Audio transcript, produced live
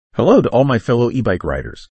Hello to all my fellow e-bike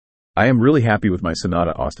riders. I am really happy with my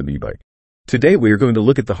Senada Austin e-bike. Today we are going to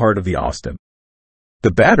look at the heart of the Austin.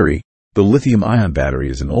 The battery, the lithium-ion battery,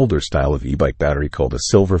 is an older style of e-bike battery called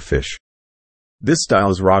a silverfish. This style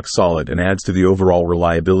is rock solid and adds to the overall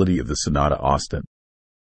reliability of the Senada Austin.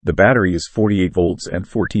 The battery is 48 volts and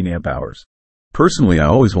 14 amp hours. Personally, I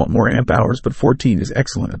always want more amp hours, but 14 is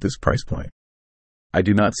excellent at this price point. I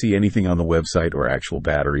do not see anything on the website or actual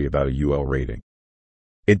battery about a UL rating.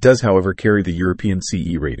 It does, however, carry the European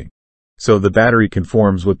CE rating, so the battery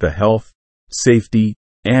conforms with the health, safety,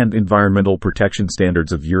 and environmental protection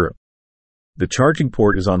standards of Europe. The charging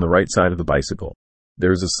port is on the right side of the bicycle.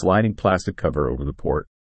 There is a sliding plastic cover over the port.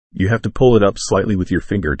 You have to pull it up slightly with your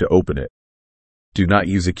finger to open it. Do not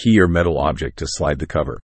use a key or metal object to slide the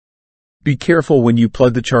cover. Be careful when you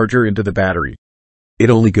plug the charger into the battery.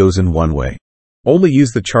 It only goes in one way. Only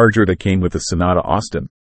use the charger that came with the Senada Austin.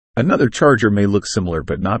 Another charger may look similar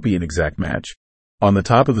but not be an exact match. On the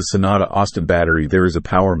top of the Senada Austin battery there is a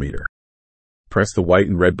power meter. Press the white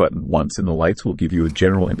and red button once and the lights will give you a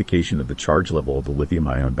general indication of the charge level of the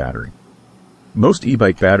lithium-ion battery. Most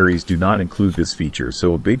e-bike batteries do not include this feature,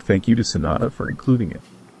 so a big thank you to Senada for including it.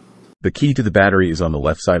 The key to the battery is on the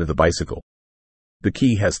left side of the bicycle. The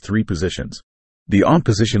key has 3 positions. The on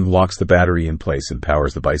position locks the battery in place and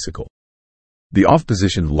powers the bicycle. The off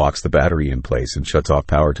position locks the battery in place and shuts off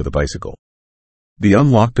power to the bicycle. The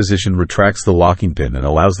unlock position retracts the locking pin and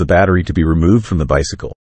allows the battery to be removed from the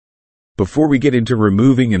bicycle. Before we get into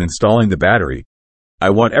removing and installing the battery,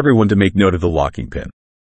 I want everyone to make note of the locking pin.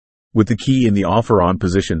 With the key in the off or on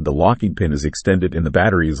position, the locking pin is extended and the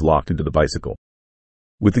battery is locked into the bicycle.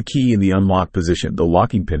 With the key in the unlock position, the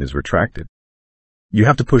locking pin is retracted. You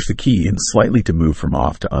have to push the key in slightly to move from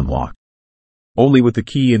off to unlock. Only with the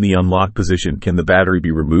key in the unlock position can the battery be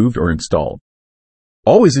removed or installed.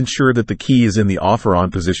 Always ensure that the key is in the off or on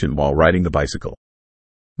position while riding the bicycle.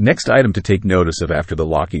 Next item to take notice of after the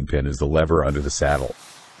locking pin is the lever under the saddle.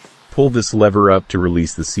 Pull this lever up to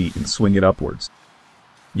release the seat and swing it upwards.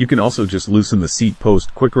 You can also just loosen the seat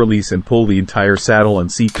post, quick release, and pull the entire saddle and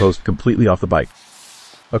seat post completely off the bike.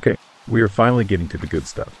 Okay, we are finally getting to the good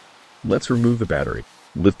stuff. Let's remove the battery.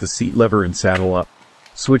 Lift the seat lever and saddle up.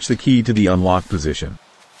 Switch the key to the unlock position.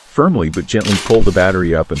 Firmly but gently pull the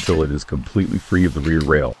battery up until it is completely free of the rear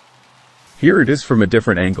rail. Here it is from a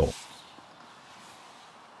different angle.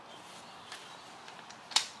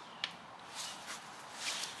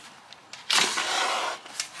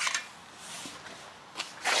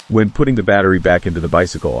 When putting the battery back into the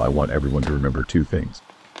bicycle, I want everyone to remember 2 things.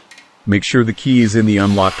 Make sure the key is in the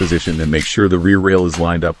unlock position and make sure the rear rail is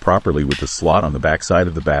lined up properly with the slot on the back side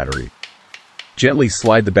of the battery. Gently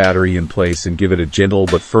slide the battery in place and give it a gentle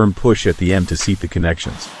but firm push at the end to seat the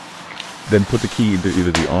connections. Then put the key into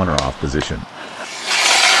either the on or off position.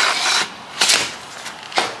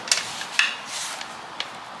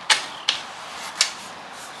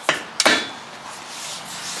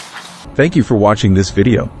 Thank you for watching this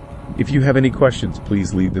video. If you have any questions,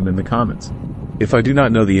 please leave them in the comments. If I do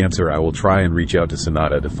not know the answer, I will try and reach out to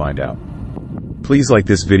Senada to find out. Please like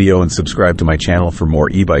this video and subscribe to my channel for more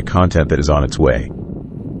e-bike content that is on its way.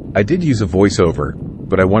 I did use a voiceover,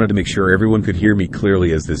 but I wanted to make sure everyone could hear me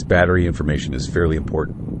clearly as this battery information is fairly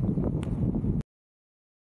important.